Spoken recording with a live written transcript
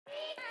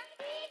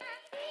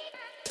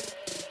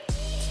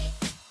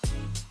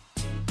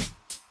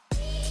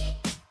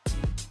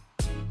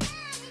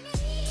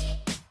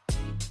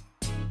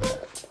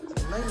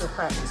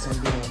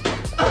practicing being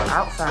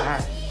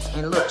outside.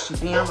 And look, she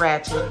being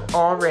ratchet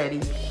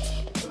already.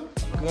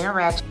 Being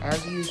ratchet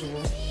as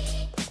usual.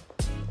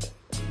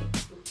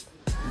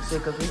 You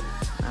sick of it?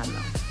 I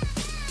know.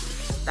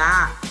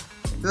 Stop.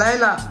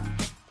 Layla.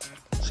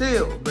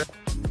 Chill, bro.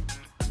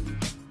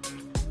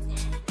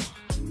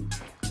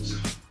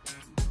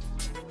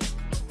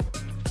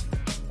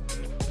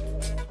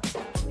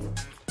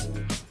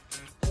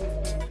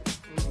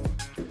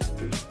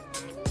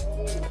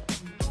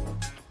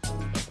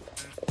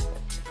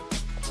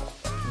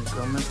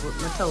 Go mess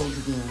with my toes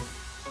again.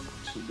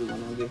 She do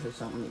when I give her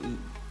something to eat.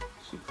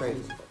 She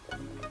crazy.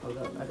 Hold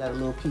up, I got a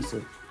little piece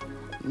of,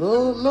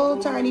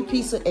 little tiny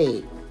piece of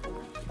egg.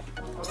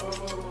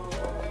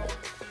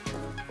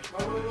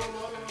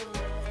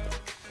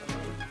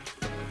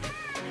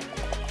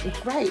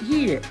 It's right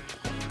here.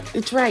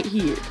 It's right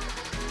here.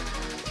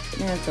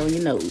 Yeah, it's on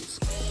your nose.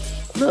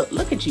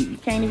 Look at you. You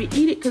can't even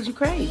eat it because you're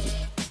crazy.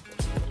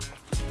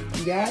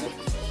 You got it?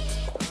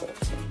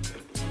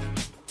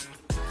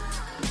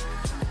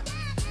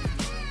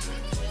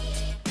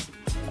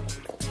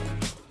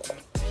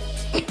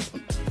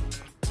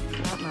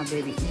 Not my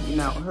baby eating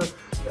out her.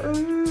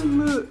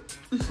 Look,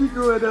 she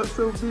growing up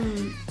so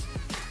big.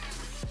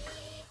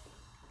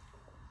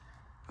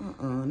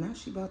 Now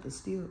she about to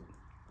steal.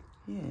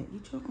 Yeah,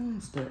 eat your own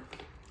stuff.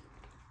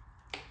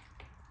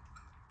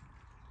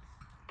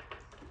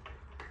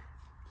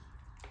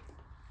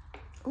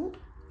 Oh,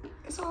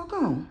 it's all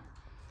gone.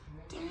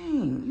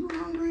 Dang, you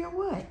hungry or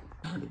what?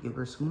 I had to give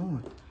her some more.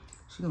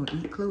 She gonna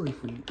eat Chloe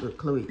food. Look,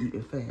 Chloe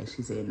eating fast.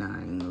 She said, nah,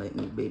 I ain't letting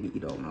this baby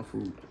eat all my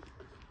food.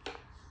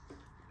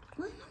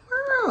 What in the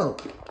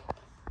world?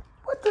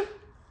 What the?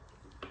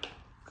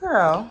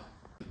 Girl.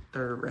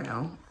 Third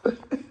round.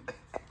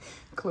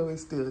 Chloe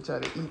still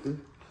trying to eat the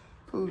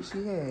food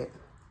she had.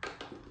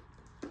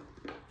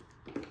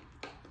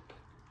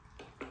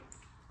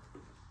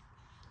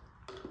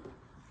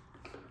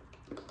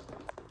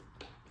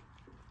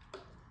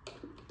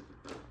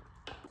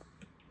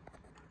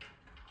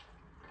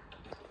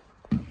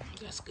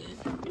 That's good.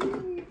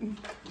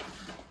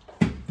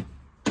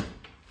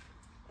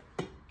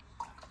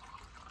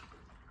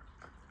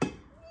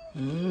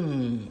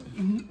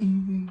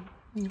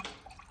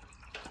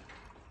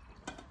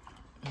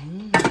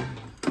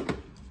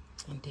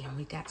 And then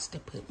we got to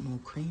put more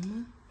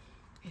creamer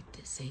at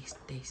the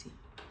Stacy.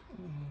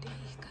 There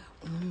you go.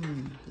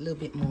 A little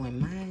bit more in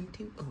mine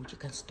too. Oh, you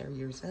gotta stir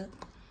yours up.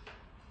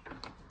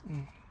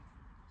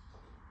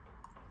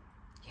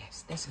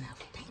 Yes, that's enough.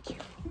 Thank you.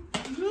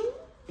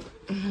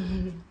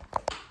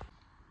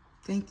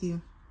 Thank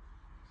you.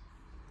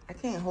 I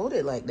can't hold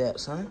it like that,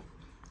 son.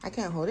 I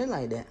can't hold it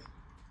like that.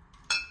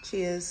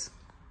 Cheers.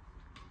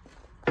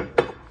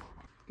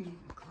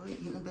 Chloe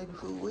eating baby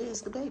food.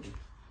 Where's the baby?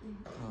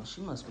 Oh,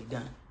 she must be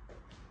done.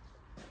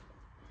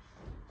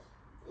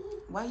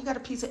 Why you got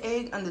a piece of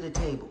egg under the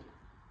table?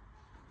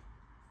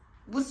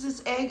 What's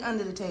this egg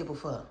under the table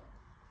for?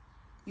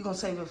 You gonna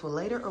save it for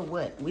later or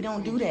what? We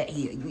don't do that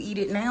here. You eat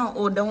it now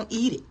or don't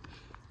eat it.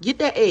 Get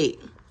that egg.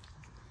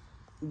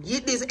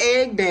 Get this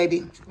egg,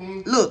 baby.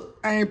 Look,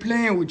 I ain't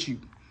playing with you.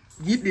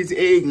 Get this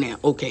egg now.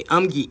 Okay,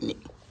 I'm getting it.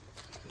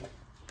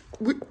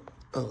 What?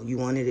 Oh, you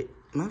wanted it?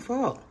 My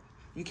fault.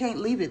 You can't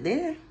leave it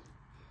there.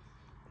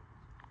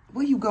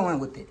 Where you going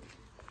with it?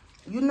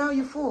 You know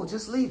you're full.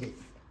 Just leave it.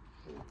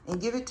 And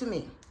give it to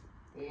me.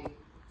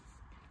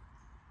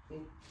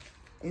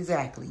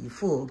 Exactly. You're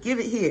full. Give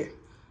it here.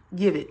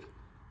 Give it.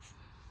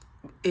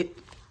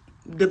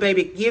 The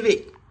baby, give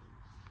it.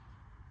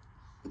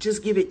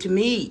 Just give it to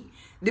me.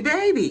 The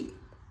baby.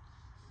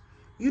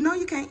 You know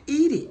you can't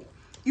eat it.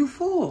 You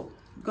full.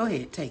 Go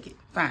ahead, take it.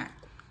 Fine.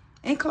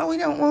 And Chloe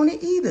don't want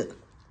it either.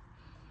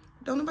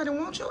 Don't nobody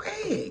want your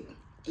egg.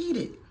 Eat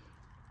it.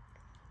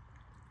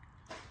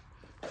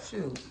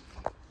 Shoot.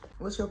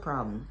 What's your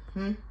problem?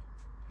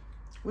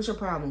 What's your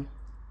problem?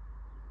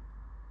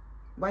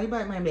 Why you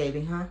bite my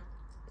baby, huh?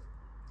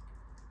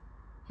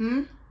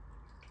 You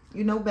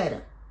know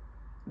better.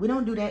 We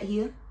don't do that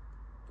here.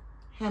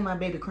 Have my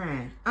baby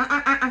crying.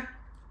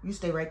 You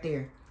stay right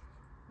there.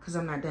 Because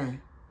I'm not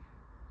done.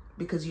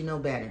 Because you know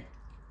better.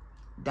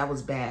 That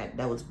was bad.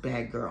 That was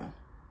bad, girl.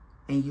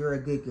 And you're a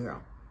good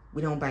girl.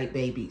 We don't bite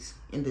babies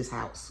in this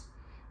house.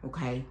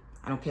 Okay?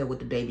 I don't care what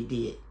the baby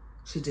did.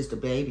 She's just a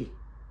baby.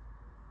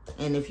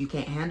 And if you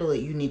can't handle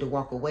it, you need to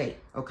walk away.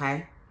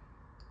 Okay?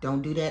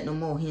 Don't do that no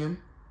more,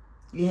 him.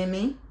 You hear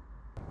me?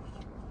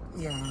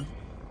 Yeah.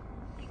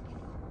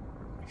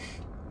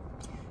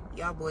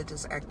 Y'all boy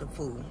just act a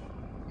fool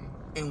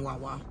in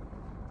WaWa.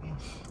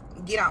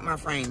 Get out my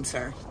frame,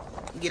 sir.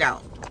 Get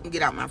out.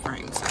 Get out my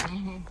frame, sir.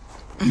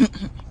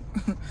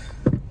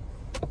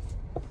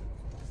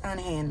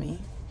 Unhand me.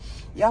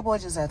 Y'all boy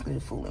just acted a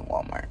fool in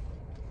Walmart.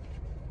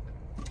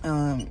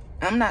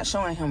 I'm not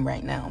showing him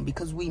right now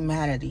because we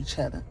mad at each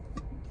other.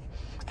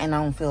 And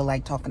I don't feel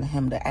like talking to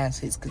him to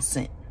ask his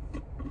consent.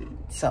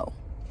 So,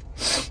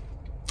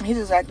 he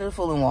just acted a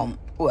fool in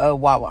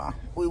WaWa.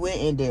 We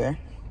went in there.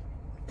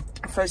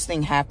 First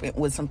thing happened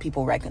was some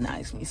people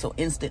recognized me. So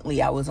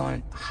instantly I was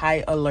on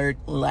high alert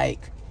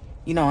like,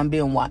 you know, I'm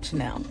being watched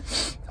now.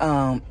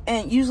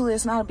 And usually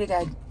it's not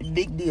a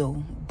big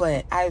deal,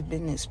 but I've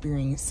been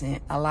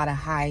experiencing a lot of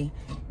high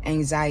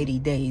anxiety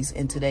days,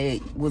 and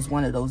today was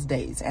one of those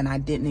days, and I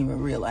didn't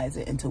even realize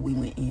it until we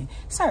went in.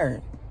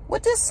 Sir,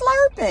 what this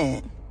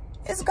slurping?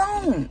 It's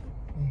gone.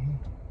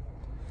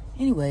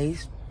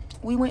 Anyways,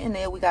 we went in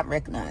there, we got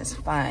recognized.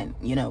 Fine.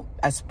 You know,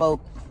 I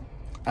spoke.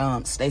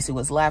 Stacy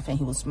was laughing,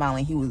 he was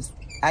smiling,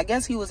 I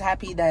guess he was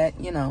happy that,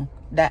 you know,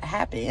 that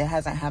happened. It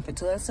hasn't happened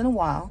to us in a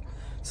while,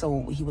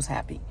 so he was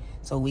happy.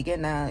 So we get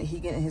now, he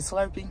getting his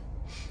Slurpee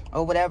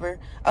or whatever.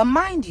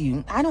 Mind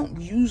you, I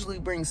don't usually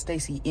bring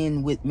Stacy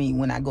in with me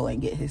when I go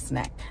and get his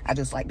snack. I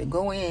just like to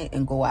go in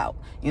and go out.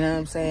 You know what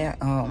I'm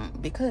saying?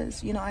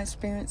 Because, you know, I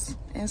experience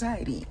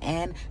anxiety,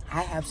 and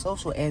I have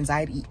social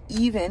anxiety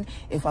even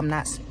if I'm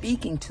not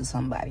speaking to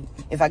somebody.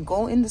 If I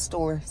go in the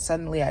store,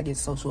 suddenly I get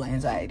social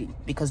anxiety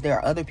because there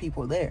are other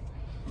people there.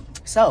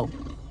 So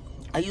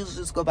I usually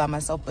just go by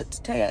myself, but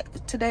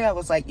today I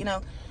was like, you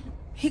know,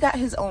 he got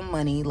his own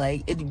money.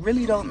 Like, it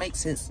really don't make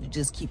sense to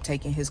just keep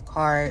taking his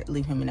card,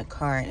 leave him in a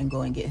car, and go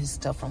and get his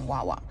stuff from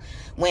WaWa.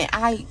 When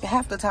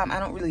half the time, I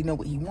don't really know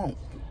what he wants.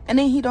 And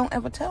then he don't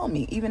ever tell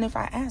me. Even if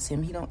I ask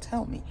him, he don't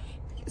tell me.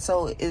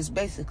 So it's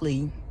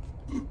basically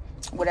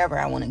whatever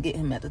I want to get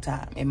him at the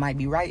time. It might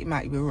be right, it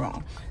might be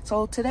wrong.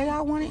 So today I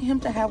wanted him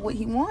to have what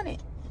he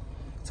wanted.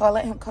 So I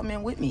let him come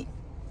in with me.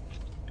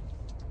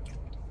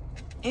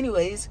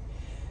 Anyways,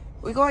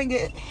 he go and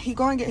get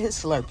his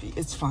Slurpee.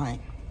 It's fine.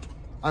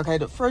 Okay,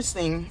 the first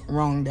thing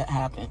wrong that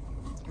happened,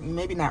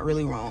 maybe not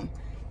really wrong,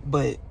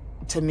 but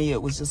to me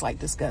it was just like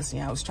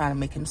disgusting. I was trying to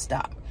make him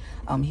stop.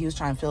 He was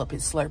trying to fill up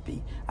his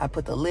Slurpee. I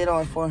put the lid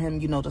on for him,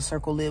 you know, the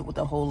circle lid with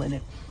the hole in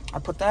it. I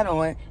put that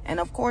on, and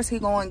of course he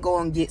go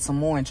and get some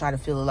more and try to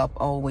fill it up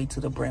all the way to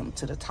the brim,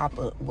 to the top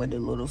of where the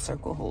little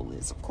circle hole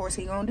is. Of course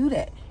he gonna do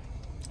that.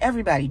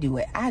 Everybody do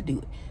it. I do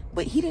it.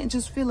 But he didn't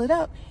just fill it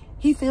up.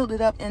 He filled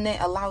it up and then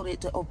allowed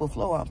it to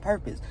overflow on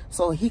purpose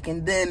so he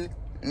can then,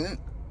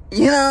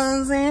 you know what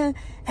I'm saying?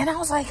 And I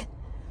was like,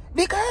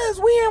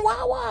 because we in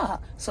WaWa.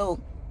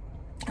 So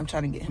I'm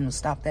trying to get him to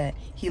stop that.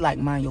 He like,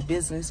 mind your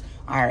business.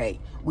 All right,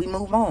 we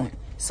move on.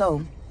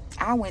 So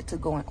I went to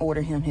go and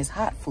order him his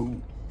hot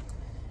food.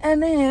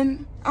 And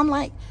then I'm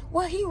like,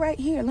 well, he right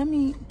here. Let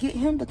me get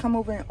him to come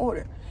over and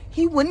order.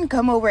 He wouldn't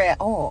come over at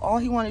all. All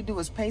he wanted to do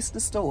was pace the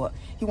store.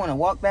 He want to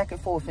walk back and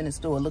forth in the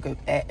store, look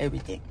at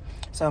everything.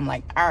 So I'm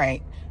like, all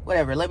right,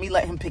 whatever.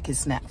 Let him pick his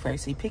snack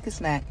first. He pick his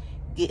snack,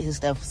 get his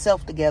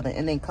self together,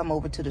 and then come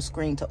over to the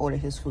screen to order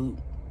his food.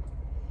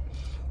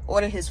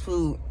 Order his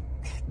food.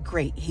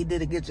 Great. He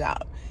did a good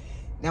job.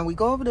 Now we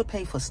go over to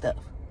pay for stuff.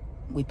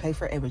 We pay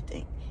for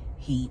everything.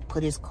 He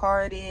put his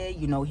card in.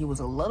 You know, he was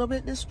a little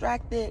bit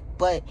distracted,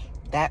 but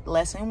that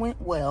lesson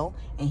went well,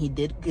 and he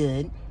did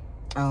good.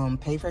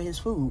 Pay for his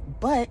food.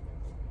 But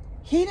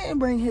he didn't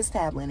bring his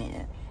tablet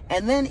in.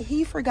 And then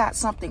he forgot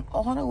something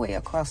all the way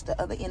across the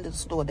other end of the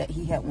store that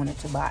he had wanted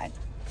to buy.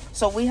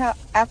 So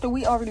after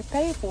we already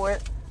paid for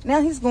it,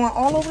 now he's going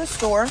all over the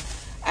store.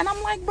 And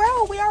I'm like,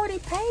 bro, we already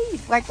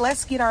paid. Like,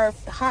 let's get our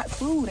hot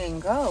food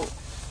and go.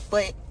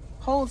 But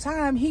whole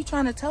time he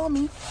trying to tell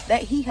me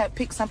that he had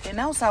picked something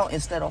else out.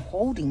 Instead of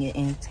holding it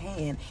in his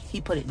hand, he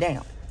put it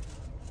down.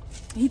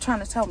 He trying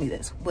to tell me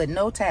this, but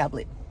no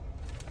tablet.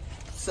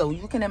 So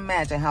you can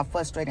imagine how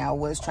frustrated I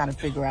was trying to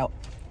figure out.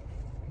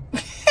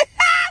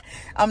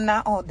 I'm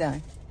not all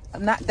done.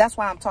 That's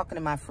why I'm talking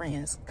to my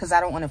friends, because I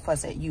don't want to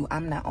fuss at you.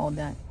 I'm not all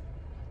done.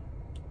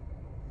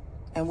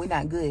 And we're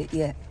not good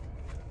yet.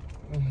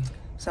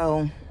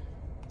 So,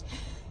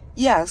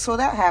 yeah, so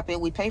that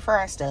happened. We pay for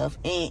our stuff,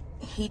 and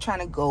he trying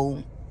to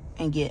go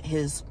and get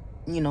his,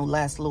 you know,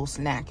 last little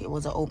snack. It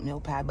was an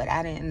oatmeal pie, but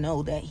I didn't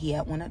know that he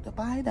had wanted to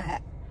buy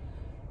that.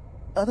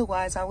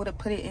 Otherwise, I would have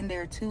put it in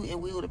there too,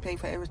 and we would have paid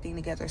for everything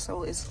together.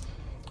 So it's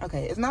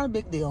okay. It's not a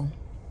big deal,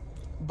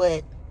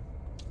 but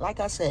like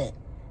I said,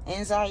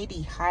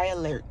 anxiety, high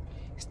alert.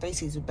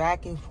 Stacy's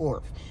back and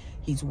forth.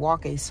 He's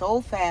walking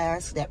so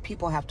fast that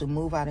people have to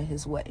move out of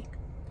his way.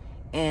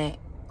 And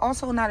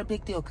also not a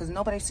big deal because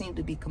nobody seemed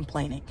to be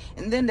complaining.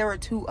 And then there were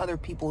 2 other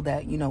people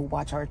that, you know,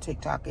 watch our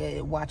TikTok,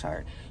 watch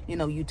our, you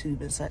know,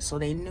 YouTube and such. So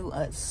they knew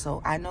us.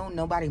 So I know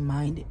nobody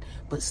minded.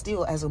 But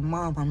still, as a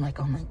mom, I'm like,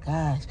 oh my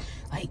gosh,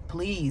 like,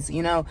 please,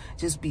 you know,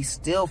 just be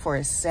still for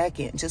a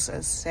second, just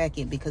a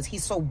second, because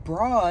he's so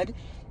broad,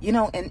 you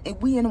know, and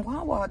we in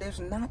WaWa, there's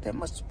not that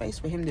much space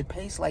for him to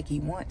pace like he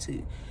wants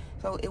to.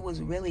 So it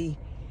was really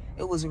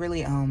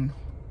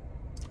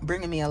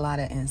bringing me a lot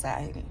of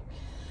anxiety.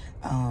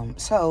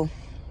 So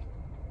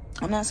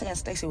I'm not saying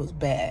Stacy was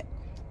bad,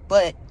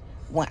 but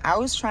when I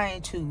was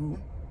trying to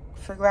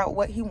figure out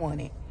what he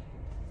wanted,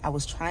 I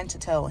was trying to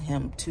tell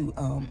him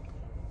to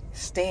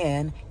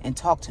stand and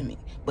talk to me.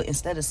 But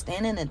instead of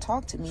standing and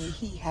talk to me,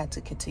 he had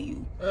to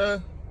continue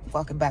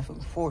walking back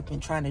and forth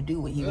and trying to do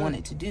what he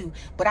wanted to do.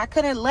 But I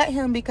couldn't let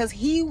him because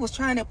he was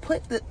trying to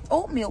put the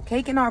oatmeal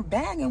cake in our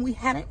bag and we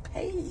hadn't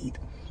paid.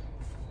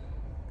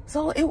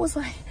 So it was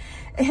like,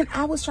 and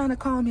I was trying to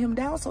calm him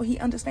down so he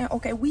understand,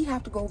 okay, we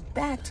have to go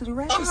back to the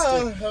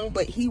register.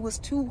 But he was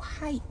too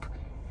hype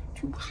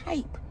too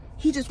hype.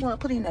 He just want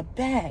to put it in a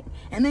bag.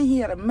 And then he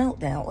had a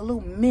meltdown, a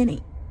little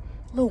mini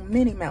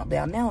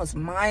meltdown. Now it's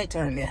my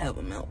turn to have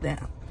a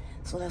meltdown.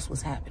 So that's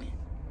what's happening.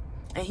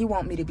 And he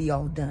want me to be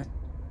all done.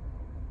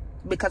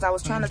 Because I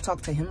was trying to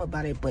talk to him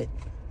about it, but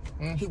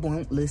he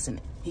won't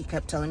listen. He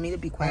kept telling me to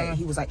be quiet.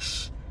 He was like,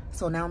 shh.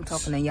 So now I'm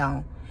talking to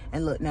y'all.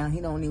 And look, now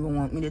he don't even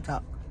want me to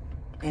talk.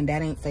 And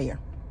that ain't fair.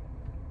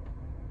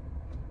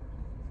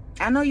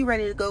 I know you're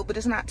ready to go, but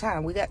it's not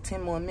time. We got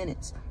 10 more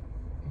minutes.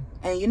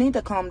 And you need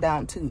to calm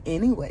down too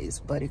anyways,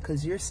 buddy,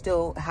 because you're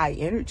still high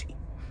energy.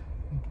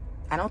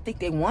 I don't think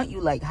they want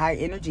you like high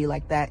energy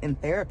like that in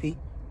therapy.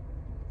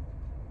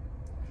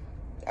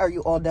 Are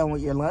you all done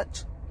with your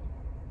lunch?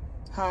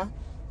 Huh?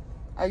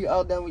 Are you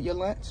all done with your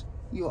lunch?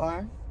 You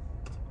are?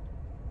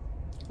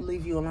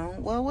 Leave you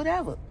alone? Well,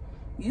 whatever.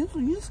 You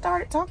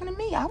started talking to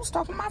me. I was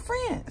talking to my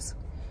friends.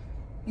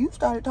 You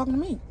started talking to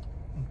me.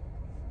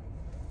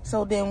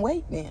 So then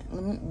wait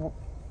then.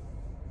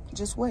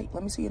 Just wait.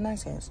 Let me see your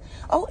nice hands.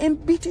 Oh,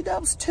 and BT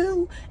Dubs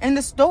too. In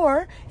the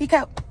store, he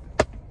kept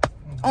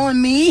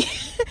on me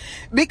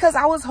because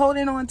I was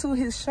holding on to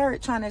his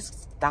shirt trying to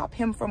stop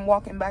him from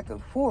walking back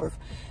and forth.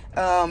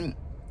 And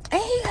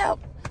he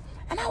helped.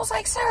 And I was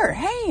like, sir,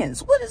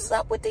 hands. What is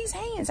up with these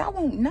hands? I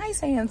want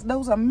nice hands.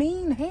 Those are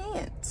mean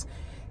hands.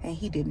 And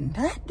he did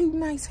not do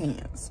nice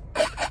hands.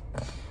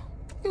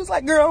 He was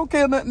like, girl, I don't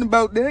care nothing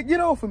about that. Get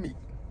off of me.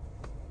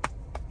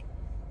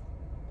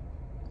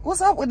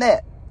 What's up with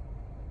that?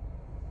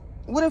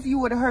 What if you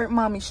would have hurt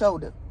mommy's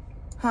shoulder?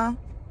 Huh?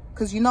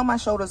 Because you know my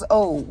shoulder's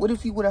old. What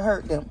if you would have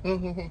hurt them?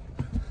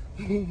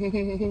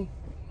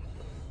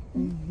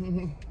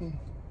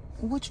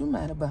 What you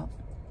mad about?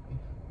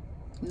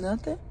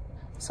 Nothing?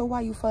 So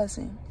why you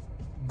fussing?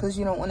 Because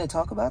you don't want to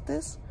talk about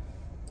this?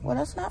 Well,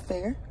 that's not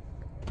fair.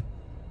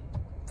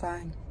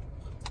 Fine.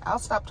 I'll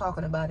stop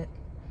talking about it.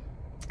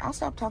 I'll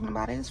stop talking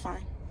about it. It's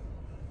fine.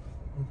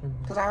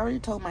 Because I already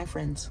told my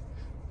friends.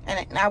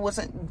 And I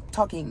wasn't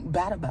talking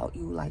bad about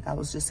you. Like, I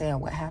was just saying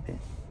what happened.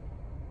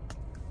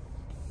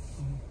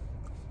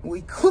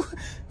 We cool.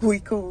 We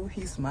cool.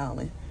 He's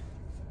smiling.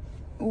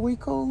 We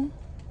cool.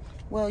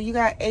 Well, you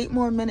got 8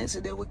 more minutes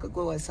and then we could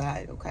go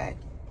outside, okay?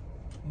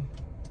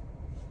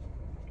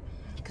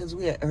 Because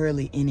we're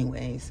early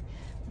anyways.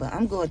 But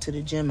I'm going to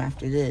the gym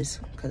after this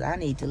because I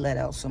need to let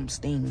out some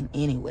steam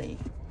anyway.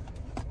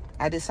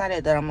 I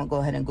decided that I'm going to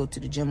go ahead and go to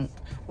the gym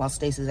while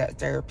Stacey's at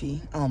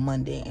therapy on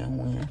Monday and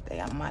Wednesday.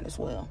 I might as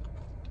well.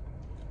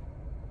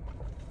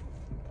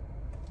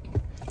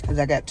 Because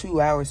I got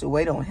 2 hours to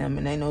wait on him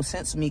and ain't no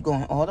sense me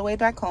going all the way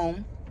back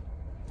home.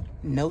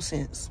 No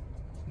sense.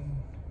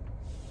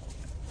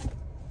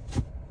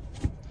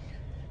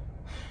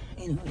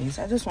 Anyways,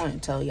 I just wanted to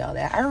tell y'all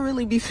that I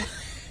really be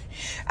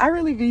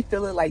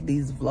feeling like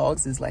these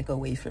vlogs is like a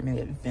way for me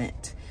to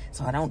vent.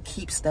 So I don't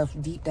keep stuff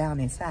deep down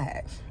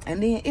inside.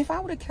 And then if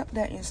I would have kept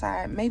that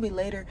inside, maybe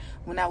later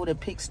when I would have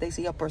picked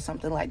Stacey up or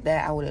something like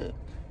that, I would have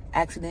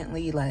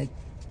accidentally like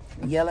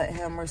yell at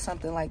him or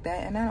something like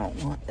that. And I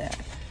don't want that.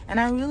 And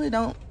I really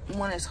don't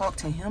want to talk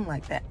to him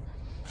like that.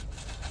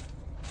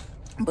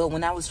 But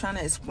when I was trying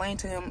to explain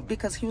to him,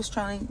 because he was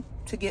trying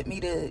to get me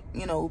to,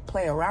 you know,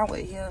 play around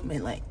with him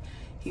and like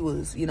he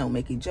was, you know,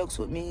 making jokes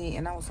with me.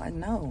 And I was like,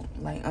 no,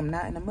 like I'm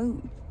not in the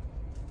mood.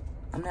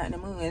 I'm not in the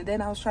mood. And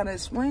then I was trying to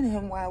explain to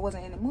him why I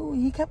wasn't in the mood.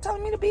 And he kept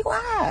telling me to be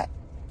quiet.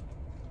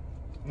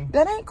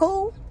 That ain't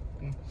cool.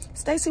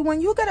 Stacey,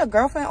 when you get a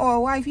girlfriend or a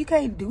wife, you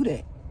can't do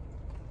that.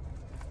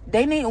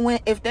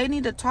 If they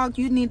need to talk,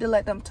 you need to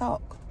let them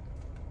talk.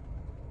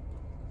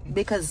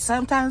 Because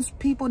sometimes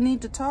people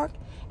need to talk.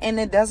 And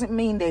it doesn't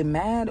mean they're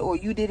mad or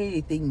you did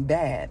anything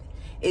bad.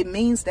 It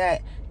means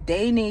that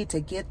they need to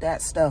get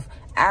that stuff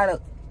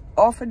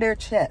off of their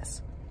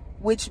chest.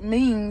 Which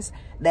means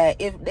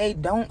that if they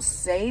don't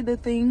say the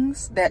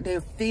things that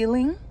they're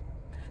feeling,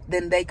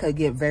 then they could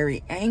get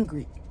very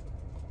angry.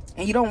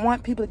 And you don't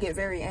want people to get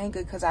very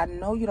angry because I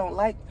know you don't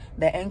like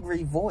the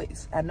angry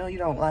voice. I know you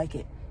don't like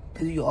it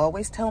because you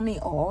always tell me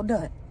all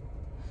done.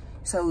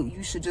 So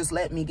you should just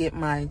let me get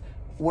my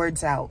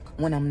words out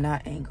when I'm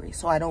not angry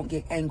so I don't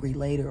get angry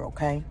later,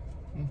 okay?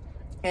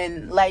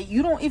 And like,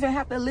 you don't even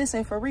have to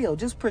listen for real.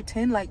 Just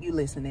pretend like you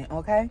listening,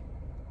 okay?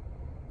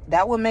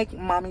 That would make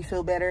mommy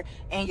feel better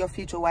and your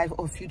future wife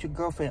or future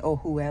girlfriend or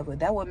whoever.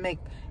 That would make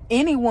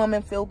any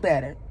woman feel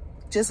better.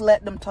 Just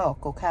let them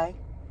talk, okay?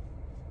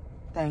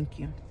 Thank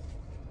you.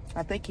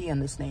 I think he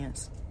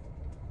understands.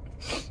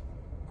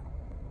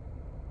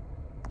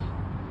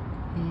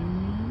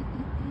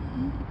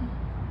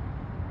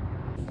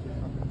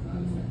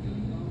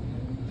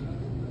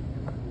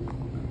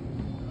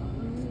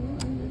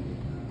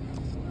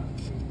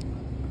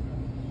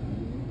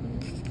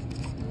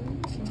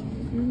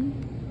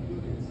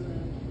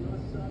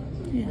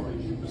 Yeah,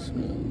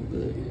 smells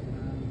good.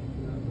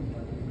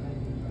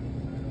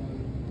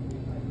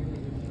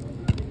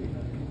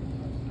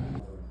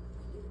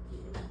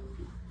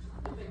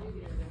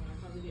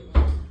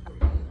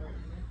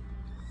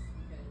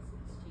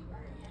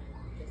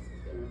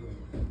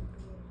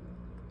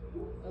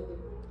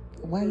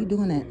 Why are you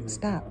doing that?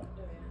 Stop.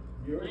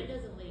 Mine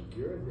doesn't leak.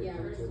 Yeah.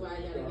 why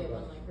I gotta get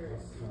one like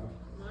hers.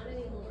 Not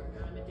anymore.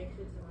 I'm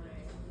addicted to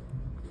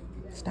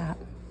my. Stop.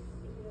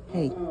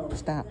 Hey,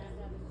 stop.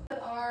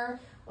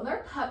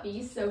 They're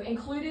puppies, so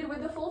included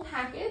with the full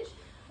package,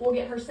 we'll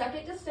get her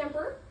second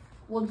distemper.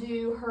 We'll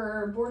do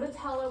her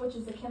Bordetella, which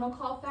is the kennel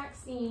cough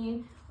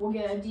vaccine. We'll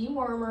get a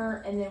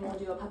dewormer, and then we'll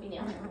do a puppy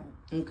nail trimmer.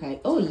 Okay.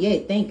 Oh, yeah.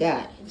 Thank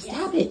God.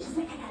 Stop it. She's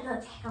like, I got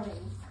little talons.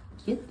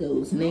 Get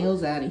those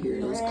nails out of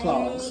here. Those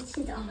claws.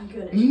 Oh my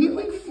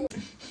goodness.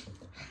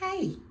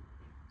 Hey.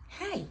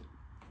 Hey.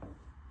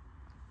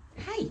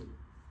 Hey.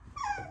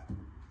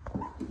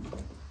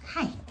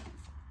 Hey.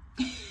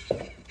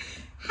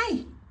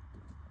 Hey.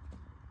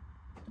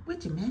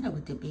 What's the matter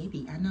with the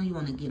baby? I know you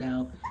want to get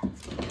out,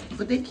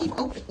 but they keep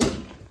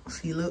opening.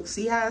 See, look,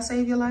 see how I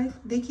save your life?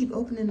 They keep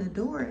opening the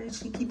door, and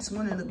she keeps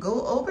wanting to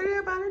go over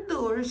there by the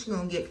door. She's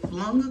going to get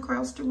flung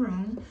across the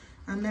room.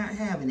 I'm not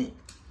having it.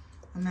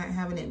 I'm not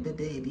having it, the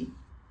baby.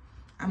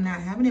 I'm not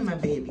having it, my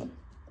baby.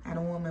 I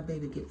don't want my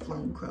baby to get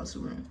flung across the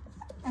room.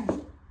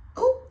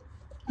 Oh,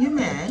 you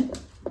mad?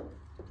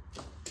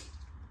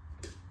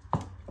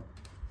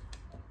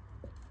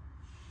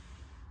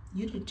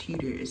 You're the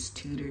tutorest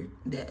tutor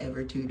that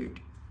ever tutored,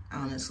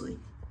 honestly.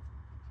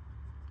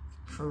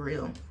 For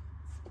real.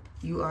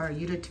 You are.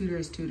 You're the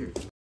tutorest tutor.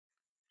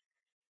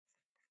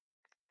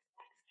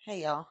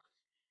 Hey, y'all.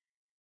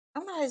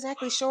 I'm not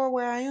exactly sure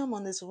where I am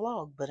on this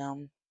vlog, but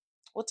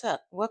what's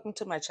up? Welcome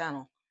to my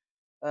channel.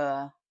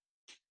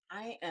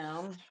 I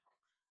am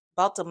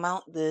about to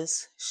mount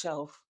this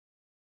shelf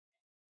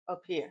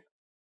up here.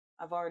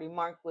 I've already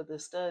marked where the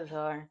studs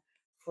are.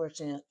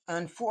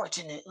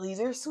 Unfortunately,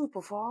 they're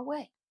super far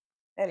away.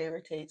 That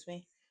irritates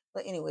me.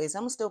 But anyways,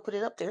 I'm gonna still put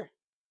it up there.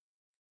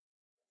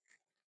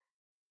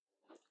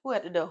 Who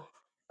at the door?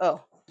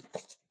 Oh.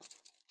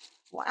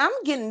 Well, I'm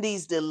getting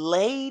these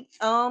delayed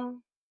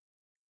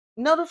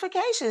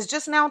notifications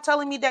just now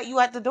telling me that you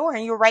at the door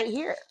and you're right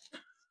here.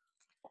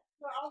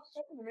 Well, I was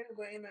checking a minute,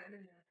 but ain't nothing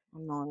in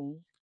there. Annoying.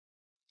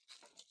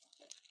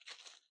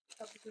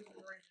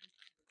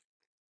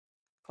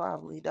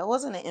 Probably. That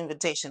wasn't an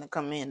invitation to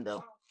come in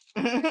though.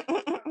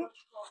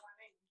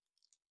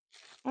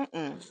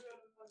 Mm-mm.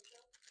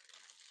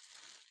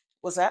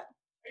 What's that?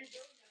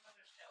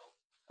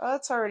 Oh,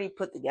 it's already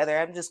put together.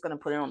 I'm just gonna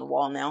put it on the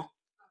wall now.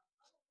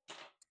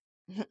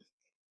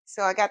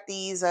 So I got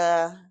these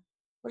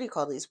what do you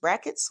call these,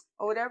 brackets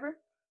or whatever?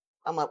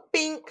 I'm a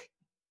pink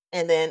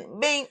and then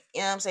bing,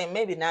 you know what I'm saying?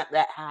 Maybe not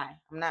that high.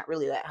 I'm not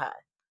really that high.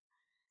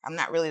 I'm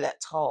not really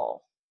that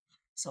tall.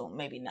 So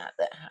maybe not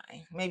that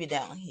high. Maybe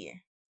down here.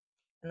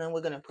 And then we're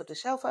gonna put the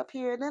shelf up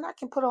here. Then I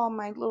can put all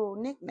my little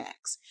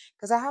knickknacks.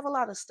 Because I have a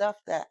lot of stuff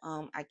that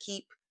I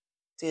keep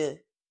to,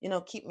 you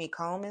know, keep me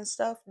calm and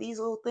stuff. These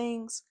little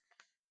things.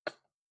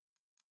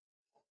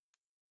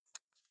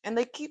 And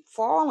they keep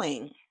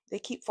falling. They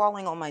keep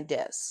falling on my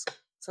desk.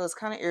 So it's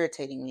kind of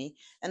irritating me.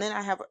 And then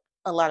I have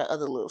a lot of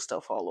other little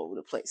stuff all over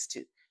the place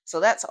too. So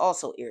that's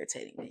also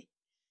irritating me.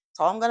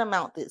 So I'm going to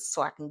mount this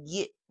so I can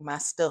get my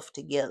stuff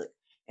together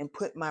and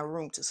put my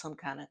room to some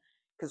kind of,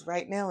 because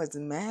right now it's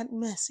mad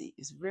messy.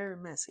 It's very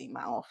messy,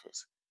 my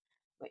office.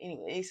 But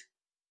anyways,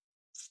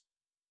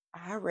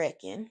 I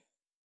reckon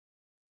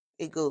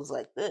it goes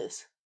like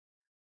this.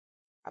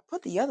 I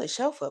put the other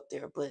shelf up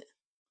there, but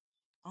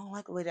I don't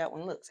like the way that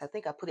one looks. I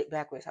think I put it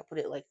backwards. I put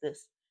it like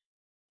this.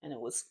 And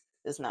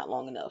it's not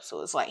long enough.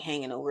 So it's like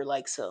hanging over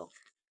like so.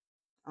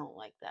 I don't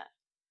like that.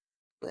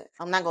 But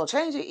I'm not going to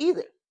change it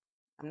either.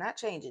 I'm not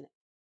changing it.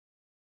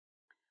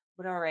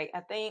 But all right,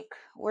 I think,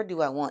 where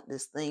do I want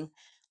this thing?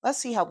 Let's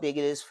see how big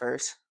it is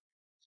first.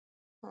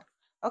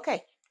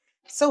 Okay,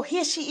 so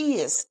here she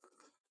is.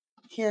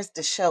 Here's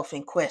the shelf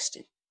in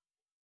question.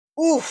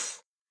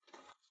 Oof.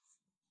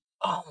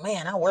 Oh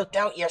man, I worked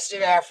out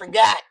yesterday. I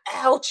forgot.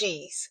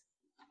 Ouchies.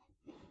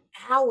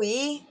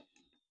 Owie.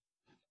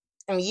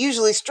 I'm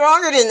usually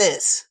stronger than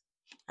this.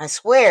 I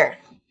swear.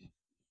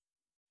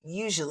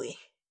 Usually.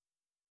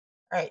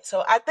 All right,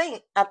 so I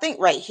think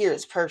right here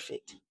is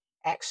perfect,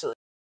 actually.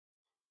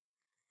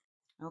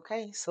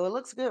 Okay, so it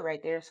looks good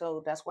right there.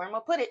 So that's where I'm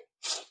gonna put it.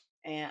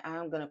 And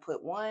I'm gonna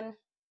put one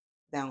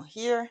down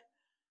here.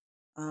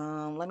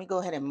 Let me go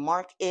ahead and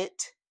mark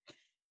it.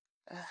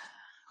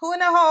 Who in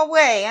the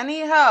hallway? I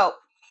need help.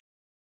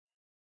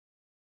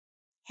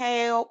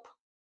 Help.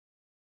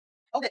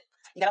 Hold it.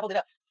 You gotta hold it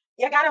up.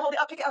 Yeah, I gotta hold it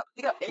up. Pick it up.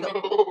 Pick it up. There you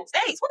go.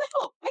 Stace, what the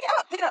hell? Pick it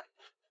up. Pick it up.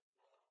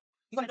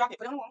 You're gonna drop it.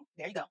 Put it on the wall.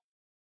 There you go.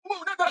 Come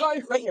on,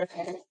 not right here.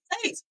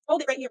 Stace,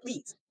 hold it right here,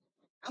 please.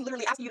 I'm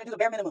literally asking you to do the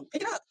bare minimum.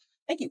 Pick it up.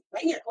 Thank you.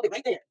 Right here. Hold it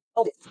right there.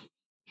 Hold it. Why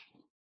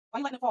are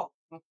you letting it fall?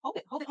 Hold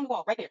it. Hold it on the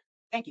wall right there.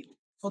 Thank you.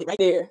 Hold it right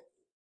there.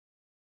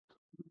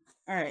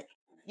 All right.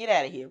 Get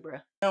out of here, bro.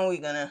 Now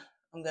I'm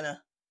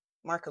gonna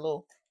mark a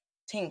little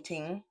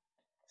ting,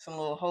 some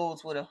little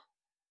holes with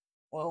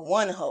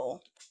one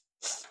hole.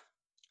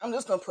 I'm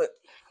just gonna put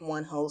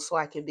one hole so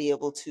I can be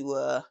able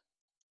to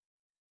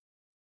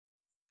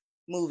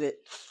move it.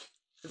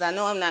 Because I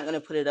know I'm not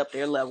gonna put it up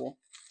there level.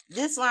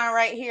 This line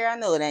right here, I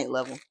know it ain't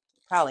level.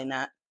 Probably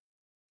not.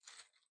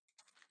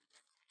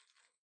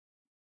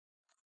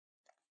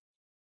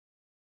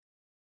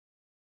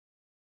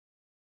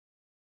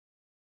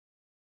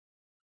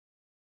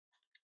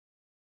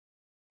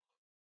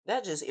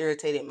 That just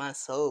irritated my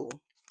soul.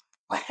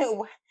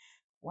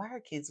 Why are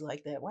kids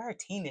like that? Why are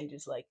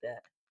teenagers like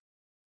that?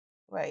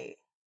 Right.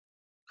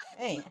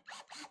 Dang.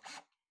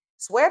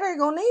 Swear they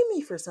gonna need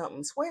me for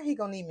something. Swear he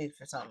gonna need me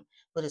for something.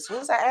 But as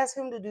soon as I ask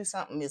him to do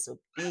something, it's a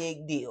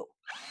big deal.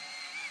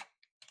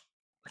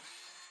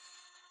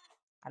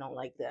 I don't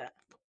like that.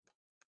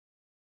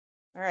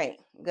 All right,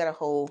 we got a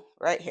hole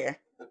right here.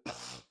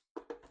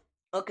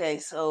 Okay,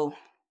 so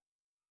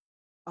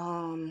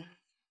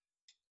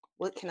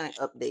what can I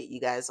update you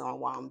guys on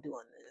while I'm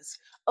doing this?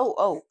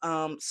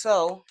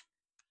 So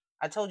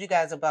I told you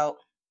guys about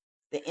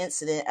the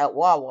incident at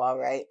WaWa,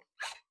 right?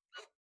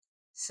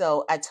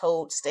 So I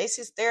told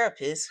Stacy's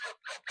therapist.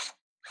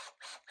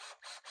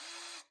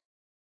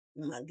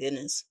 Oh my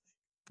goodness.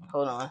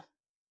 Hold on.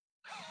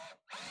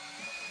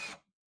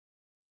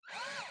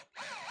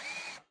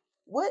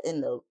 What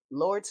in the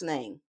Lord's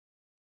name?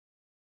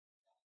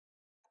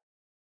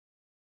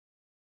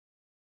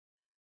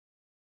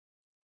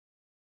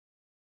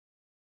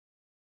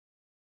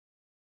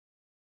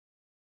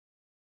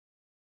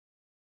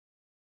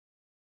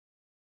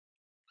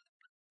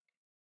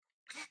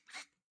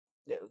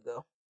 There we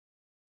go.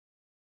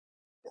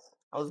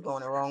 I was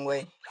going the wrong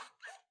way.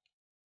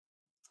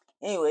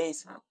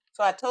 Anyways,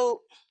 so I told,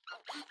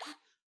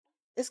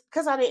 it's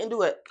because I didn't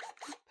do it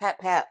pat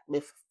pat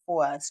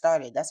before I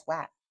started. That's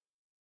why.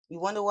 You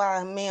wonder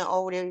why men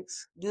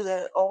always do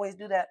that? Always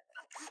do that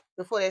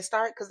before they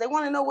start, because they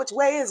want to know which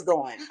way it's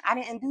going. I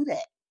didn't do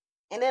that,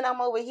 and then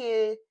I'm over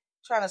here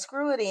trying to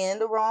screw it in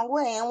the wrong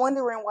way and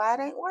wondering why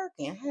it ain't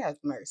working. Have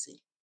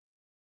mercy.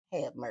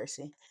 Have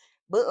mercy.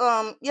 But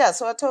yeah.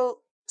 So I told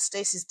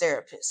Stacy's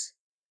therapist.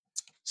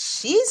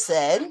 She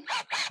said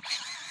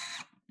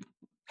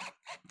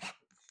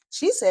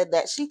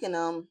that she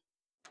can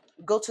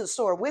go to the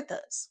store with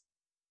us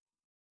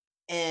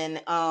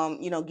and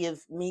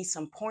give me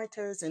some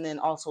pointers and then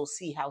also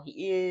see how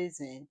he is,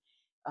 and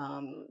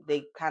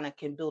they kind of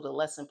can build a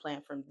lesson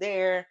plan from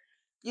there,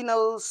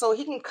 so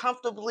he can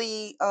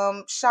comfortably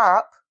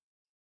shop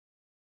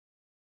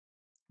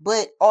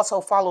but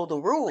also follow the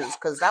rules,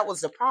 because that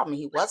was the problem.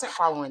 He wasn't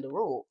following the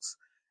rules,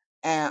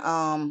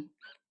 and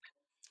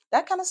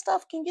that kind of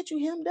stuff can get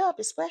you hemmed up,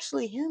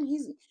 especially him.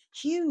 He's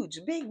huge,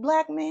 big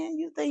black man.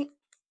 You think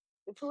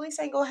the police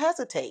ain't gonna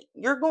hesitate?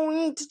 You're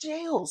going to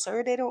jail,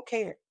 sir. They don't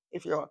care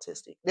if you're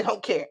autistic. They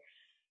don't care.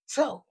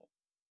 So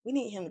we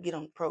need him to get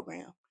on the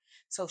program.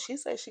 So she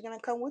said she's gonna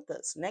come with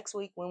us next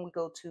week when we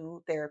go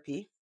to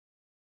therapy.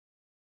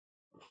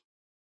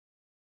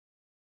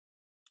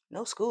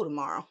 No school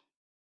tomorrow.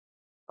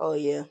 Oh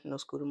yeah, no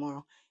school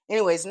tomorrow.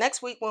 Anyways,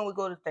 next week when we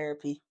go to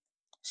therapy,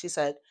 she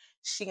said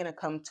she's gonna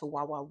come to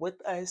WaWa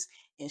with us,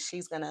 and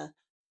she's gonna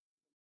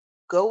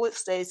go with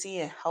Stacy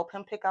and help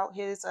him pick out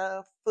his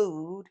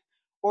food,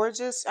 or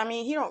just, I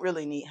mean, he don't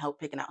really need help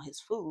picking out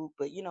his food,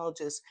 but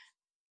just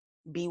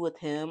be with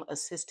him,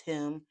 assist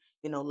him,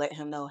 let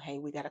him know, hey,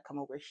 we got to come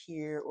over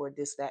here or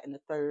this, that, and the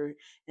third,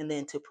 and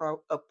then to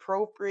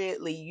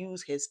appropriately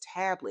use his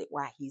tablet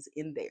while he's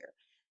in there.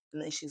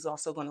 And then she's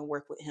also going to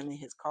work with him in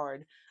his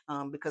card,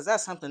 because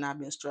that's something I've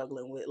been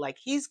struggling with. Like,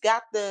 he's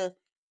got the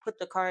put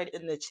the card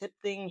in the chip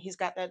thing, he's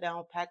got that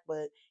down pat,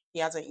 but he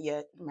hasn't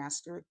yet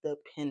mastered the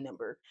PIN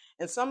number.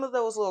 And some of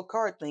those little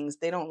card things,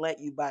 they don't let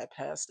you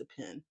bypass the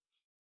PIN.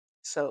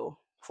 So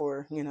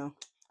for,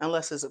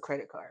 unless it's a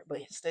credit card,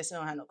 but Stacey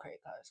don't have no credit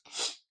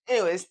cards.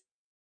 Anyways,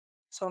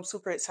 so I'm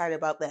super excited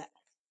about that.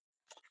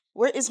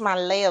 Where is my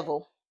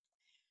level?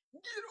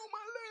 Get on my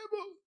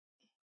level.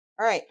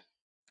 All right.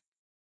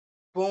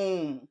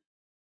 Boom.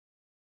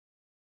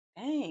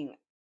 Dang.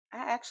 I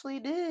actually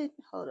did.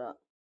 Hold up.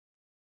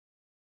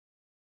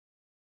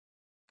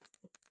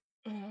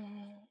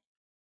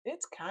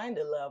 It's kind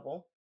of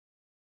level.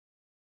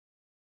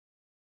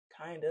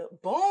 Kind of.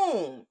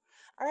 Boom.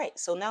 All right.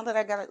 So now that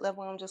I got it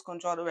level, I'm just going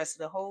to draw the rest of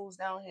the holes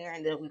down here,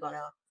 and then we're going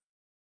to,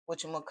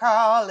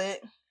 whatchamacallit,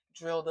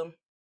 drill them.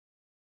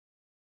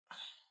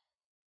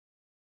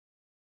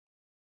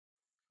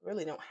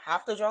 Really don't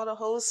have to draw the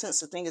holes since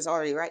the thing is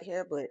already right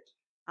here, but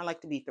I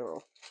like to be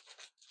thorough.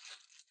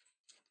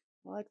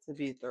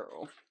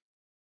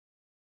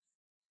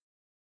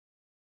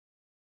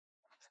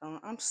 So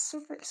I'm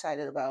super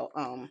excited about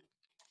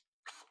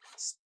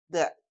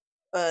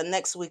the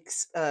next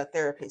week's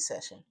therapy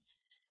session,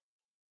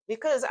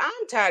 because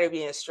I'm tired of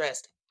being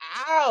stressed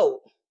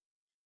out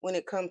when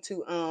it comes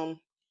to can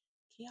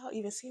y'all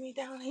even see me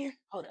down here?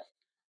 Hold up.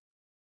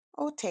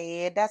 Oh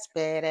Ted, that's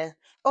better.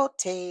 Oh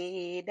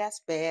Ted,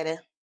 that's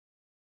better.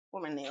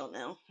 Where my nail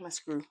now? My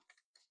screw.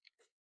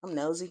 I'm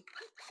nosy.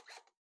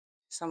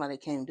 Somebody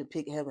came to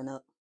pick heaven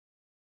up.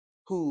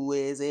 Who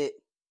is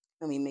it?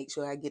 Let me make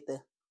sure I get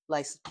the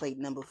license plate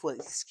number for it.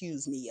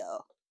 Excuse me,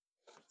 y'all.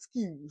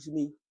 Excuse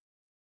me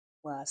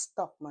while I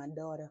stalk my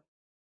daughter.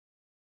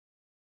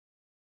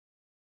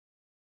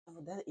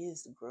 Oh, that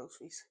is the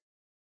groceries.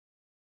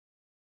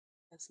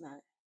 That's not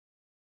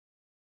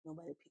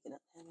nobody picking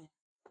up heaven.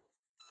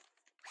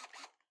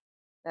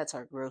 That's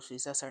our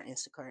groceries. That's our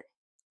Instacart.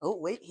 Oh,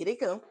 wait, here they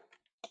come.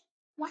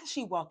 Why is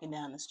she walking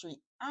down the street?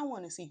 I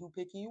want to see who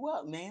picking you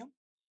up, ma'am.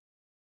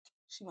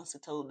 She must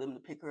have told them to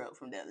pick her up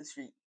from down the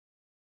street.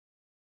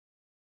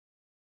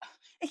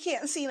 I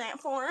can't see that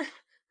for her.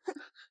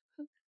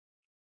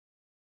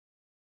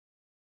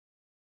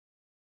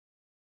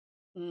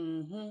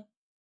 Mm-hmm.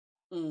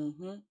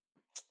 Mm-hmm.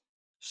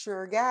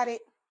 Sure got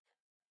it.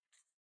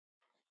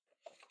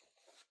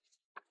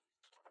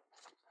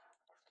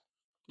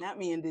 Not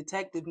me in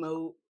detective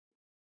mode.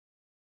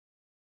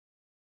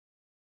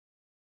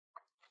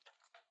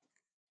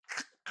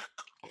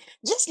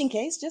 Just in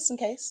case, just in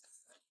case.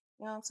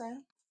 You know what I'm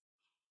saying?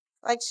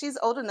 Like she's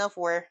old enough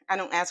where I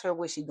don't ask her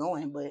where she's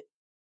going, but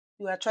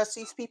do I trust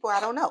these people? I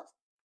don't know.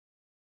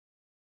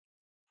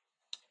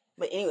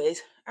 But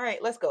anyways, all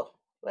right, let's go.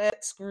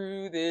 Let's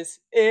screw this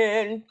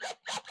in.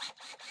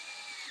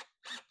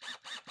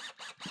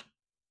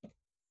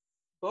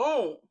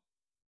 Boom.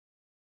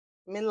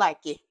 Me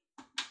like it.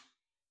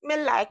 Me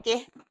like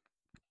it.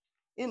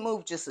 It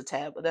moved just a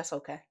tad, but that's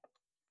okay.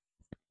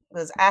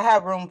 Because I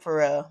have room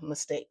for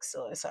mistakes,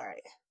 so it's all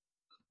right.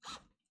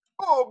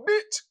 Oh,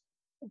 bitch.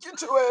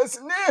 Get your ass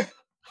in there.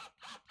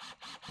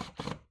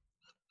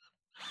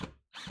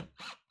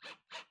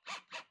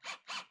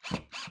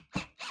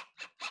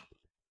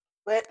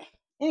 But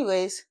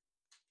anyways,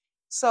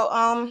 so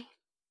I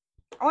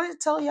wanted to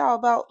tell y'all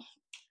about,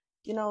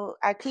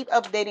 I keep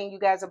updating you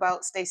guys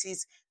about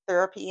Stacy's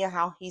therapy and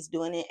how he's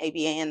doing it,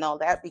 ABA and all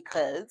that,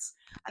 because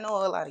I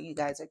know a lot of you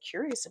guys are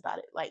curious about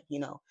it. Like,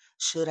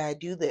 should I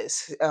do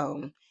this?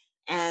 And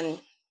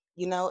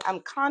I'm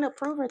kind of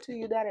proving to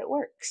you that it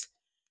works.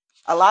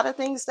 A lot of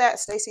things that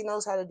Stacy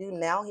knows how to do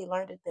now, he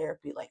learned in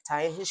therapy, like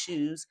tying his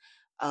shoes,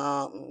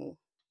 um,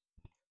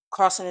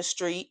 crossing the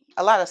street,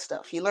 a lot of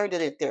stuff. He learned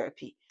it in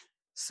therapy.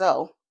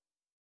 So,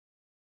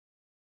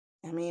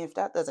 I mean, if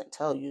that doesn't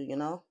tell you,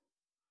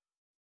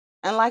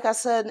 And like I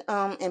said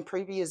in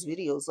previous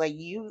videos, like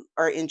you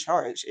are in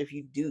charge if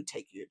you do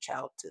take your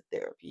child to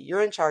therapy.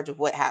 You're in charge of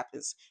what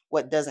happens,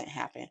 what doesn't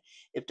happen.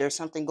 If there's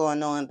something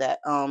going on that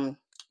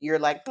you're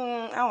like,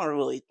 I don't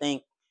really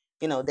think,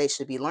 they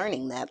should be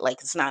learning that.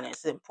 Like it's not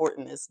as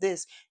important as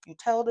this. You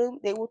tell them,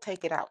 they will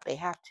take it out. They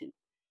have to.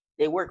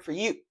 They work for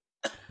you.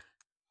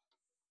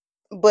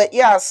 But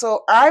yeah,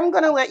 so I'm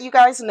gonna let you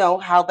guys know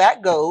how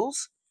that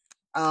goes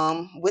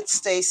with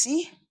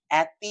Stacy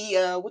at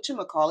the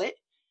whatchamacallit,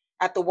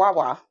 at the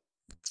WaWa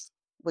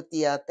with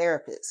the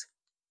therapist.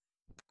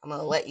 I'm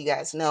gonna let you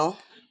guys know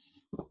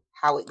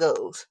how it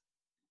goes.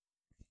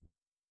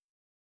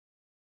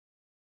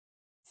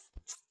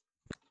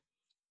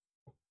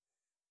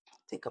 I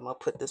think I'm gonna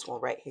put this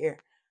one right here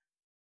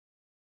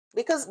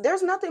because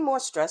there's nothing more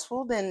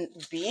stressful than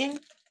being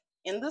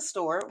in the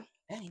store.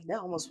 Dang, that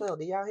almost fell.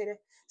 Did y'all hear that?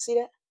 See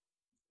that?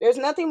 There's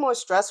nothing more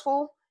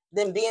stressful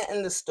than being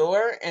in the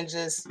store and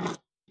just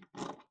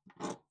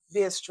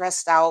being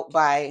stressed out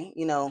by,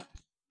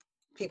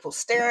 people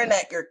staring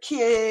at your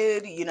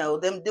kid,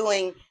 them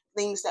doing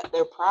things that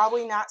they're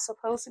probably not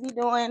supposed to be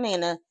doing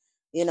in a,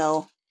 you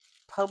know,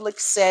 public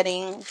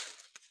setting,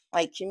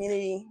 like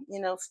community,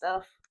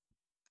 stuff.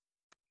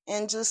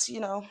 And just,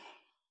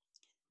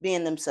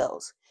 being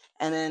themselves.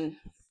 And then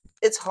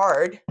it's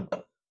hard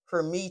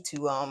for me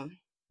to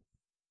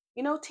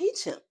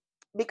teach him.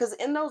 Because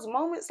in those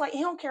moments, like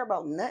he don't care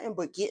about nothing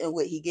but getting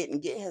what he getting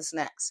his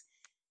snacks.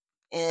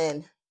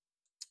 And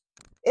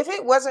if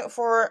it wasn't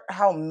for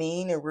how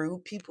mean and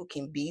rude people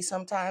can be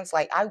sometimes,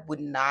 like I would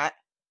not,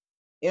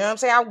 you know what I'm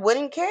saying? I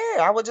wouldn't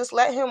care. I would just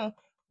let him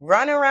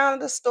run around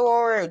the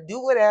store or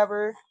do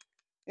whatever.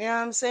 You know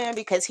what I'm saying?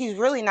 Because he's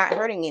really not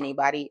hurting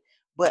anybody,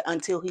 but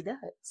until he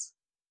does.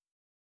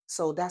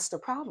 So that's the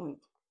problem.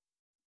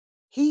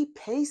 He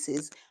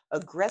paces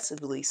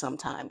aggressively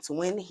sometimes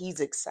when he's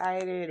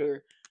excited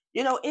or,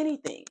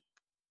 anything,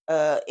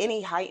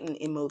 any heightened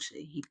emotion.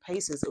 He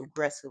paces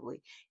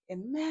aggressively.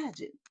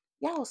 Imagine,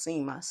 y'all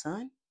seen my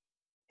son.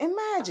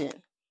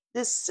 Imagine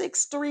this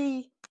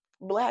 6'3"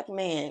 black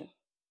man,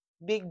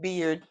 big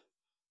beard,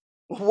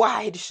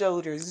 wide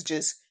shoulders,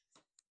 just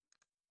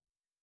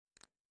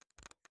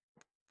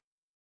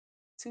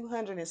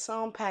 200 and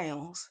some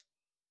pounds,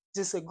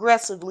 just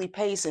aggressively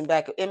pacing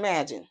back.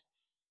 Imagine.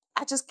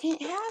 I just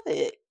can't have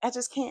it. I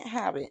just can't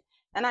have it.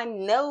 And I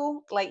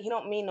know, like, he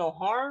don't mean no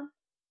harm,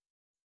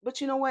 but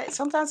you know what?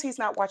 Sometimes he's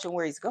not watching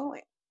where he's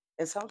going.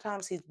 And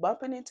sometimes he's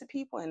bumping into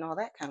people and all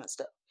that kind of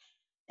stuff.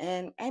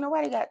 And ain't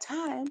nobody got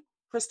time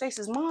for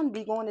Stacy's mom to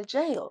be going to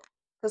jail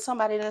because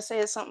somebody done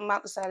said something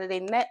out the side of their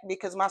neck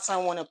because my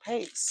son want to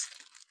pace.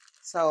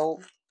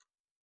 So,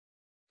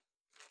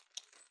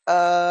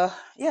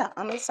 yeah,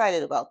 I'm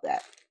excited about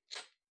that.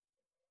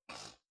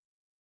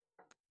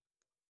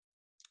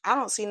 I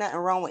don't see nothing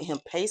wrong with him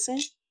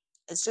pacing.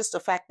 It's just the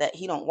fact that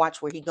he don't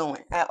watch where he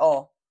going at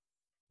all.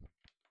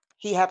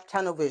 He have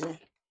tunnel vision.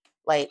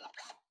 Like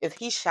if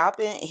he's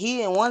shopping,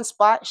 he in one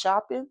spot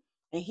shopping,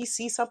 and he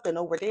sees something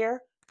over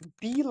there,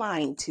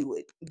 beeline to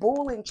it.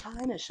 Bull in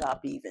China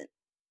shop even,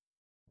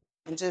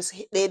 and just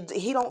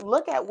he don't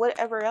look at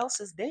whatever else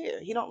is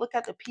there. He don't look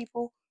at the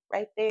people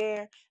right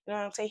there. You know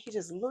what I'm saying? He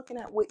just looking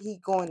at what he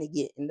going to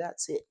get, and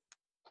that's it.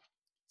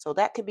 So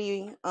that could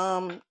be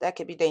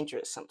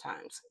dangerous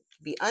sometimes. It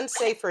could be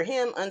unsafe for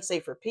him,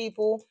 unsafe for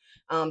people.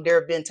 There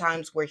have been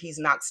times where he's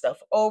knocked stuff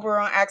over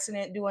on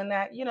accident doing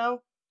that, you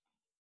know.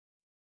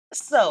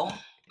 So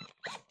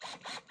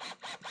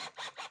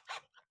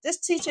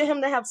just teaching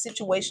him to have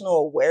situational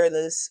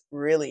awareness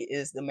really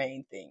is the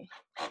main thing.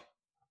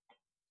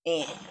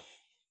 And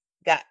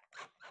got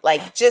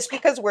like, just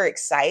because we're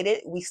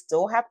excited, we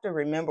still have to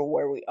remember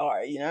where we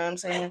are. You know what I'm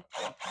saying?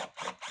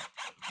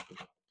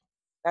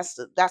 That's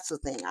the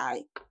thing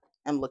I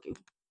am looking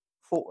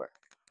for.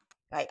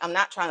 Like, I'm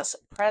not trying to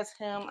suppress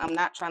him. I'm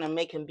not trying to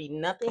make him be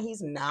nothing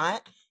he's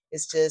not.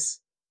 It's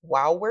just,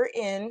 while we're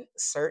in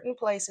certain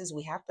places,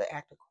 we have to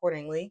act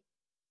accordingly.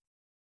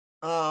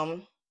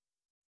 To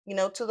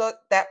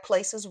that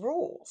place's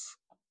rules.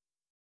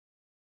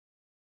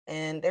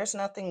 And there's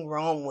nothing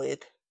wrong with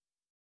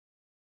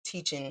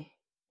teaching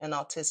an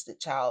autistic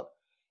child.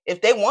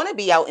 If they want to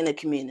be out in the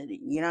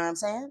community, you know what I'm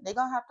saying? They're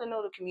going to have to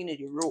know the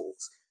community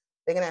rules.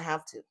 They're going to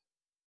have to.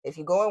 If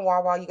you go in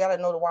WaWa, you got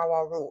to know the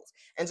WaWa rules.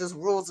 And just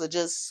rules are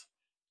just,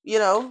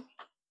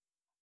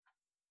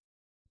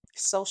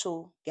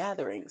 social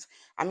gatherings.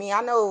 I mean,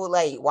 I know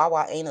like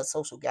WaWa ain't a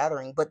social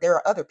gathering, but there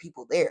are other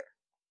people there.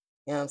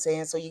 You know what I'm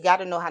saying? So you got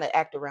to know how to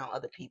act around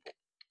other people,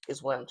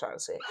 is what I'm trying to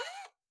say.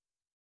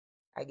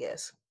 I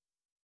guess.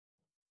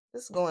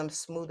 This is going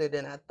smoother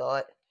than I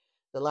thought.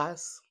 The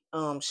last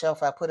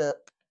shelf I put up,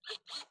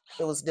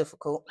 it was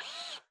difficult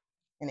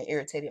and it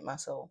irritated my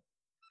soul.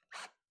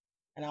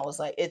 And I was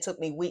like, it took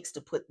me weeks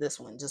to put this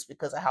one just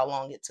because of how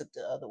long it took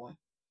the other one.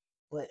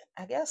 But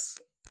I guess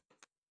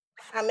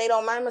I made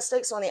all my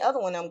mistakes on the other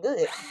one. I'm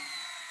good.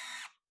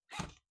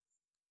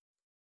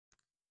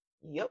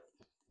 Yep.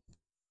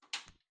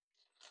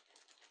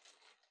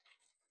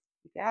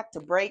 You got to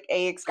break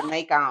eggs to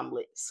make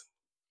omelets.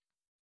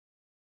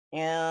 You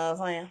know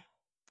what I'm saying?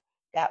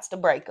 Got to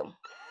break them.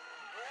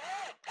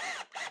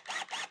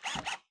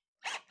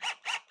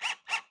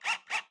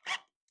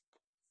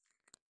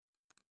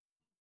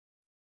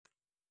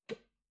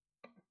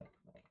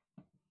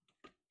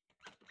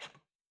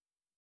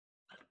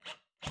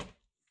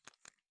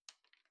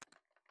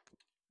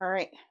 All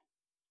right.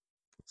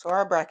 So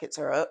our brackets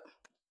are up.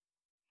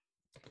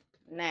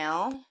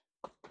 Now,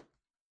 I'm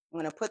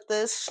going to put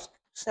this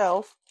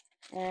shelf,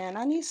 and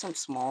I need some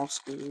small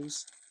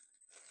screws.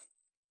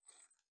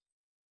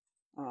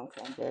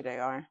 Okay, there they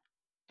are.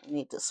 I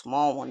need the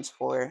small ones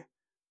for,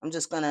 I'm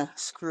just going to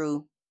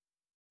screw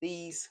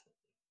these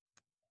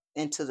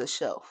into the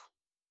shelf.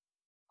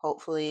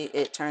 Hopefully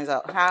it turns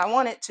out how I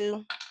want it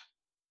to,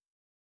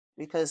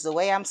 because the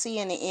way I'm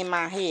seeing it in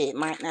my head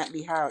might not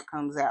be how it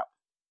comes out.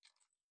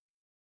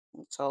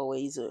 It's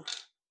always a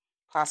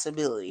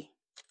possibility.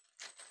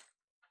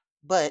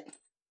 But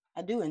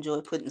I do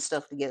enjoy putting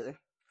stuff together.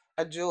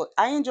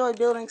 I enjoy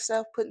building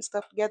stuff, putting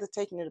stuff together,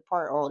 taking it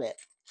apart, all that.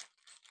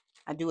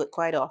 I do it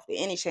quite often,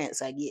 any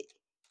chance I get.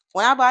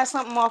 When I buy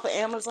something off of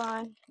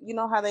Amazon, you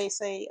know how they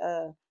say,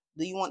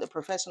 do you want the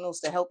professionals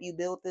to help you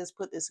build this,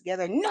 put this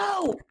together?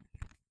 No!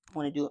 I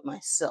want to do it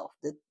myself.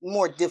 The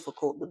more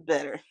difficult, the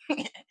better.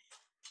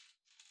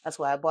 That's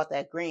why I bought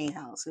that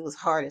greenhouse. It was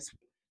hard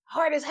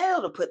as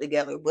hell to put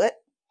together, but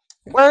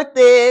worth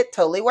it.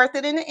 Totally worth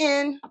it in the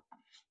end.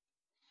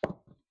 All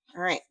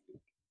right.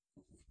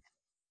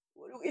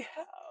 What do we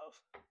have?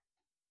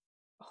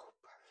 Oh,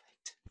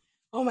 perfect.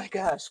 Oh my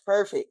gosh,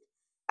 perfect.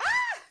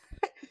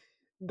 Ah!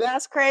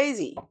 That's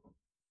crazy.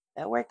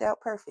 That worked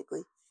out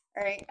perfectly.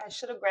 All right, I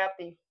should have grabbed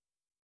the...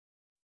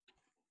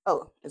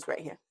 Oh, it's right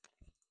here.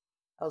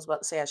 I was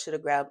about to say I should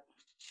have grabbed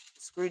a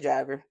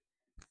screwdriver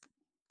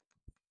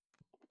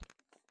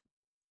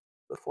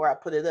before I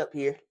put it up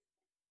here.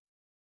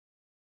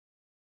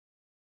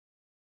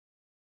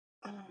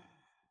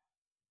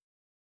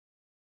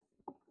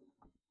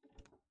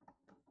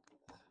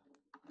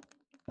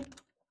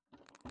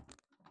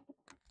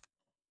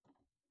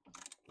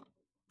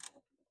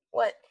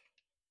 What?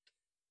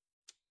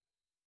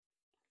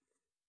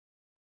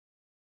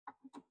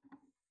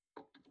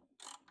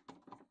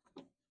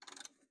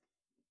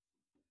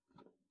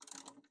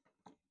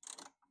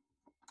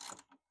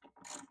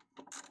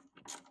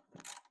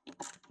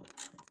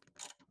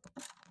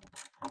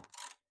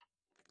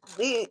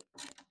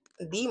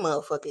 The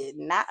motherfucker,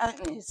 not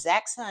an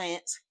exact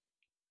science.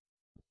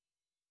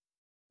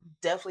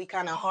 Definitely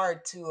kind of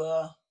hard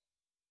to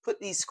put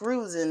these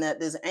screws in at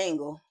this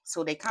angle,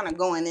 so they kind of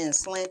going in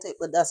slanted,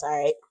 but that's all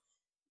right.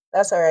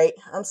 That's all right.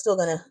 I'm still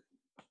gonna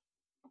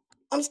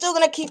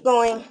keep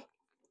going,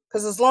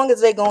 because as long as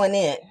they're going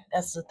in,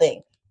 that's the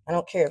thing. I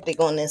don't care if they're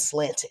going in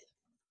slanted.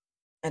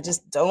 I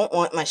just don't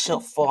want my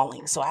shelf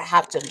falling, so I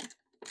have to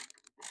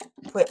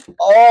put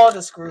all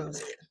the screws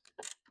in.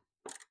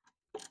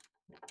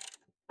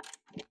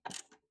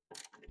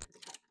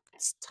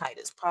 As tight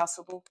as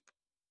possible.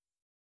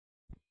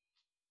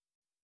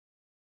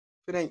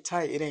 If it ain't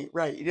tight, it ain't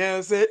right. You know what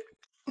I'm saying?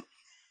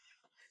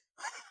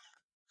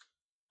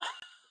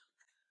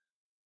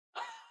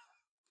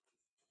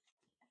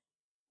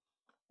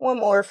 One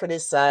more for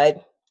this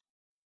side.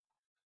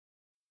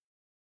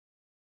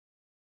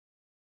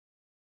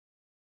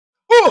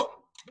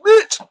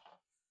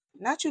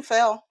 Not you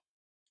fell.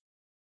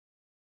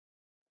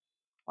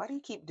 Why do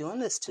you keep doing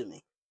this to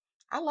me?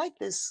 I like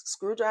this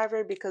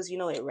screwdriver because, you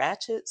know, it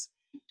ratchets.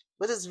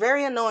 But it's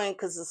very annoying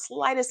because the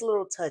slightest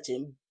little touch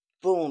and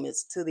boom,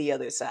 it's to the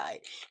other side.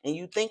 And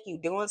you think you're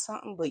doing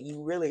something, but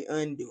you really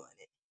undoing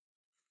it.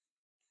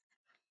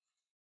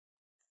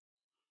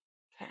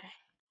 Okay.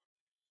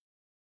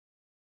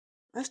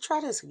 Let's try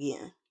this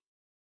again.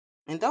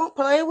 And don't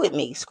play with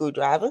me,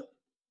 screwdriver.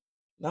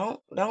 Don't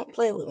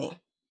play with me.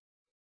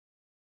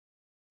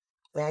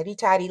 Righty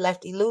tighty,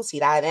 lefty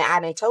loosey. I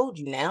done told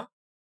you now.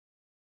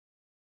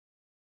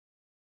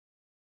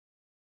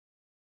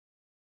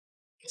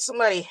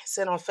 Somebody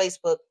said on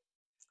Facebook,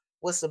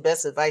 "What's the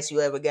best advice you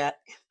ever got?"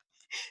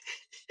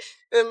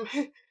 Um,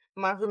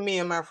 me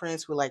and my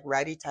friends were like,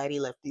 "Righty tighty,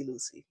 lefty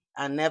loosey."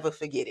 I never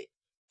forget it,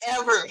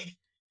 ever,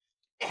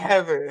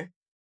 ever.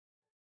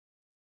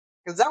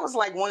 Because that was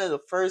like one of the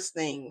first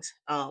things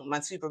my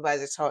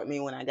supervisor taught me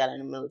when I got in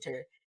the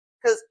military.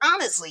 Because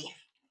honestly,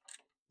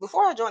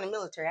 before I joined the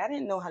military, I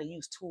didn't know how to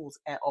use tools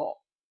at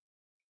all.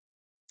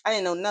 I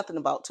didn't know nothing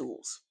about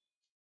tools.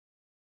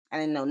 I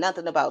didn't know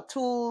nothing about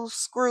tools,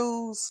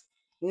 screws,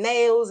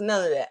 nails,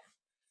 none of that.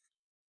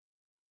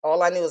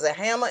 All I knew was a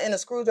hammer and a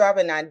screwdriver,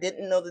 and I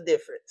didn't know the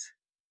difference.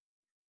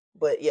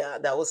 But yeah,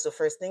 that was the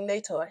first thing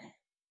they taught.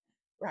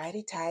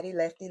 Righty tighty,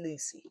 lefty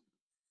loosey.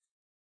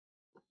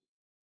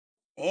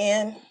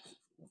 And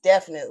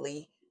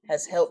definitely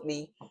has helped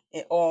me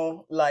in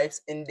all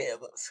life's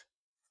endeavors.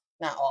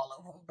 Not all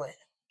of them, but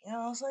you know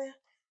what I'm saying?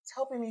 It's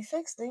helping me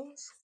fix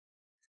things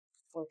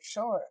for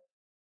sure.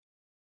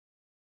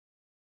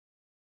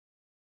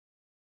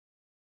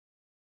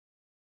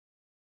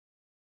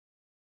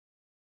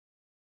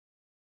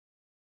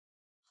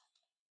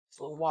 It's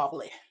a little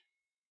wobbly,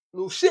 a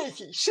little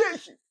shaky, a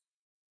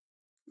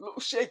little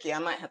shaky. I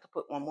might have to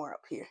put one more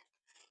up here.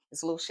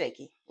 It's a little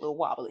shaky, a little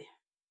wobbly.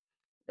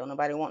 Don't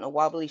nobody want a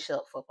wobbly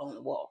shelf up on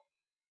the wall.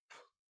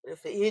 But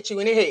if it hits you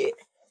in the head,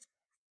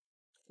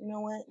 you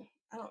know what?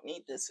 I don't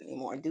need this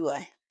anymore, do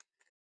I?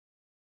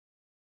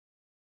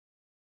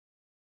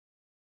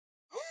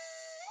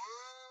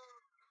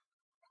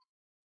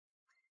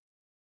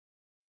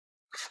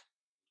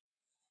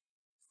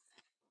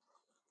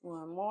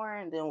 One more,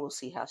 and then we'll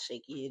see how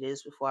shaky it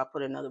is before I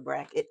put another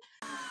bracket.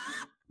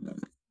 All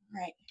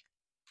right,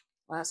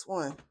 last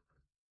one.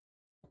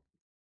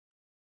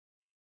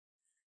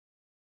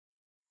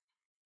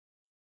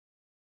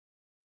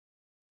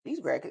 These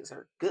brackets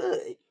are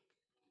good.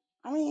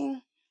 I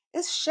mean,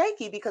 it's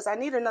shaky because I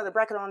need another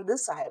bracket on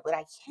this side, but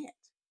I can't.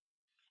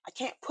 I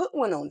can't put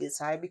one on this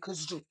side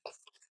because you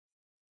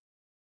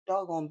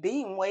doggone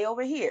beam way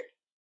over here.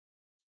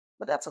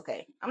 But that's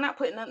okay. I'm not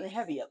putting nothing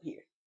heavy up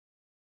here.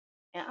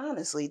 And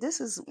honestly, this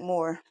is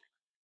more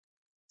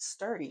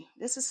sturdy.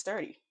 This is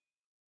sturdy.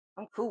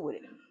 I'm cool with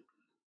it.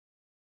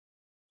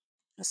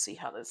 Let's see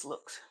how this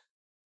looks.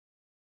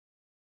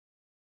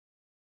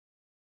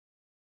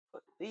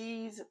 Put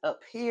these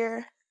up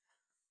here.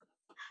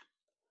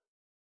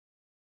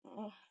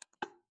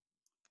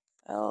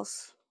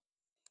 Else?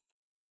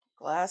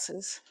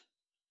 Glasses.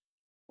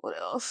 What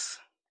else?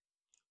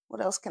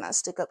 What else can I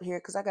stick up here?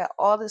 Because I got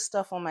all this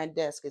stuff on my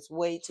desk. It's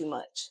way too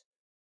much.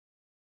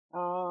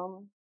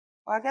 Well,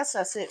 I guess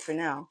that's it for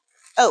now.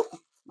 Oh,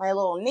 my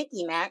little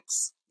Nicky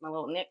Knacks. My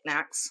little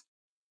knickknacks.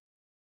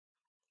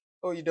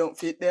 Oh, you don't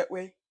fit that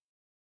way?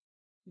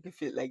 You can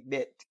fit like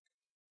that.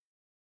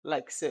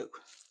 Like so.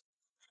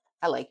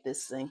 I like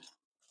this thing.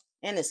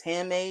 And it's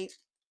handmade.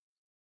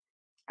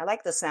 I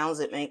like the sounds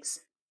it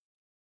makes.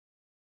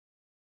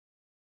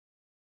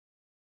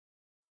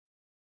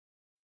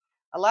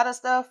 A lot of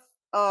stuff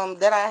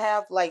that I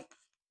have, like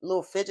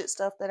little fidget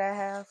stuff that I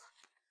have.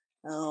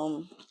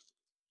 Um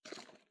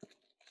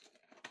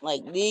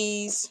like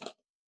these,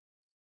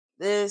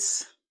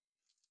 this,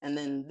 and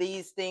then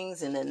these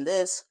things, and then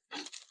this.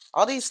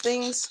 All these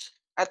things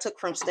I took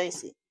from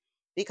Stacy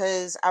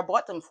because I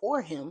bought them for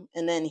him,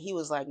 and then he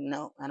was like,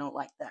 "No, I don't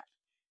like that."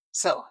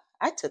 So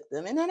I took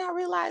them, and then I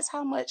realized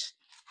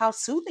how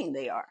soothing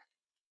they are.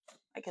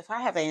 Like if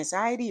I have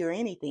anxiety or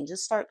anything,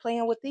 just start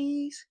playing with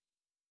these,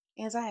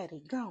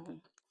 anxiety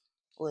gone,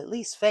 or at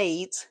least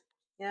fades.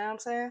 You know what I'm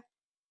saying?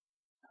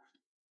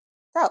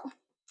 So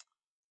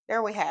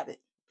there we have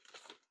it.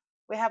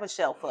 We have a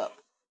shelf up,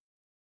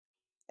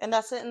 and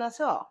that's it, and that's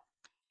all.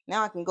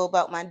 Now I can go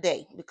about my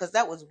day because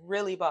that was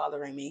really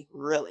bothering me.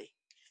 Really,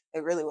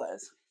 it really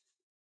was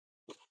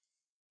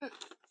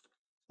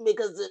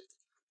because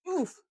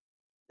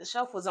the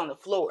shelf was on the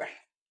floor.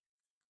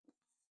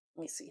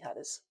 Let me see how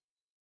this.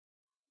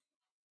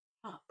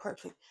 Oh,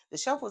 perfect. The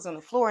shelf was on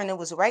the floor and it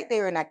was right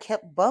there, and I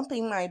kept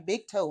bumping my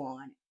big toe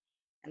on it.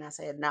 And I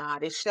said, "Nah,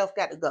 this shelf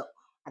got to go.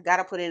 I got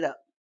to put it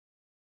up."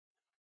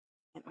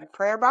 And my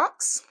prayer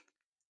box.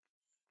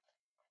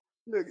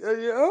 Look,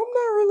 yeah, I'm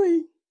not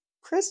really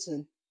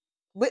Christian,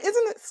 but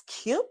isn't it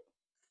cute?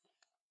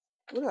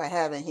 What do I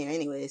have in here,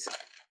 anyways?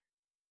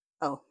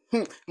 Oh,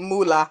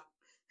 moolah.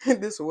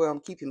 This is where I'm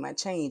keeping my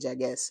change, I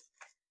guess.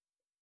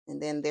 And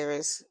then there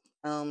is,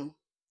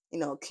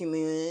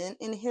 communion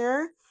in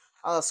here.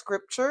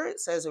 Scripture, it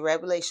says in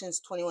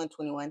Revelations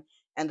 21:21,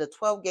 and the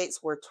 12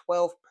 gates were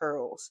 12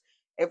 pearls.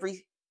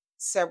 Every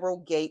several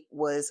gate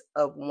was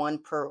of one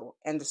pearl,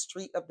 and the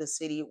street of the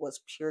city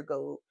was pure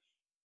gold,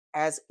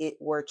 as it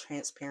were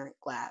transparent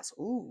glass.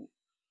 Ooh,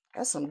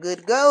 that's some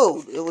good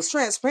gold. It was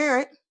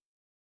transparent.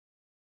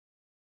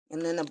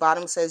 And then the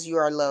bottom says, you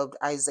are loved,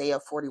 Isaiah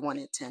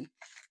 41:10.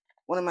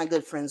 One of my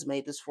good friends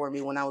made this for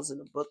me when I was in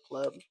the book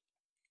club.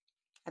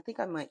 I think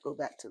I might go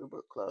back to the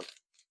book club.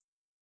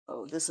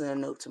 Oh, this is a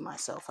note to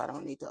myself. I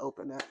don't need to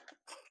open that.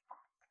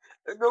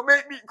 It's gonna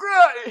make me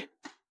cry.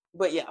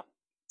 But yeah.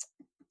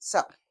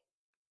 So,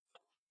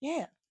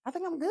 yeah, I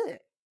think I'm good.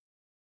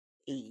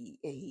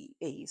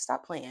 Hey,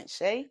 stop playing,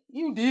 Shay.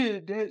 You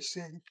did that,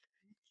 Shay.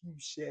 You,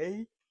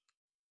 Shay.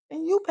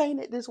 And you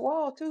painted this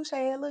wall too,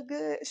 Shay. It look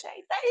good.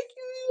 Shay, thank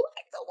you. You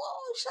like the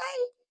wall,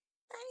 Shay.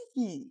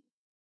 Thank you.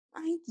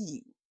 Thank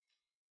you.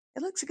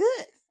 It looks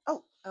good.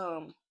 Oh,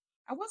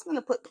 I was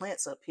gonna put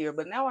plants up here,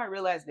 but now I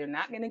realize they're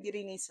not gonna get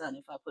any sun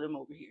if I put them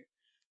over here.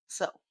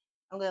 So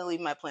I'm gonna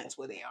leave my plants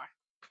where they are.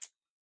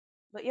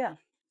 But yeah,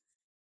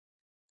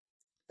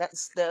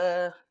 that's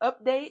the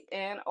update,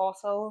 and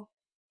also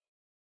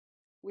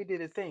we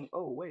did a thing.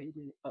 Oh wait,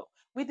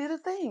 we did a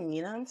thing.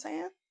 You know what I'm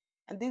saying?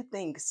 I do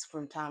things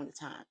from time to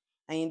time.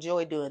 I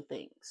enjoy doing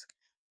things.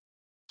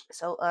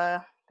 So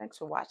thanks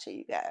for watching,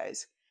 you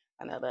guys.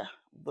 Another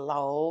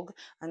vlog.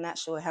 I'm not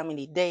sure how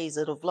many days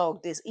of the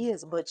vlog this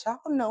is, but y'all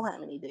know how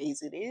many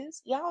days it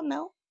is. Y'all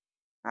know.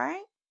 All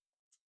right.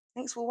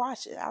 Thanks for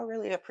watching. I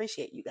really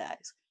appreciate you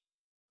guys.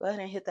 Go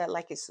ahead and hit that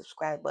like and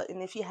subscribe button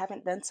if you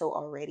haven't done so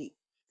already.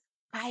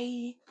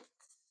 Bye.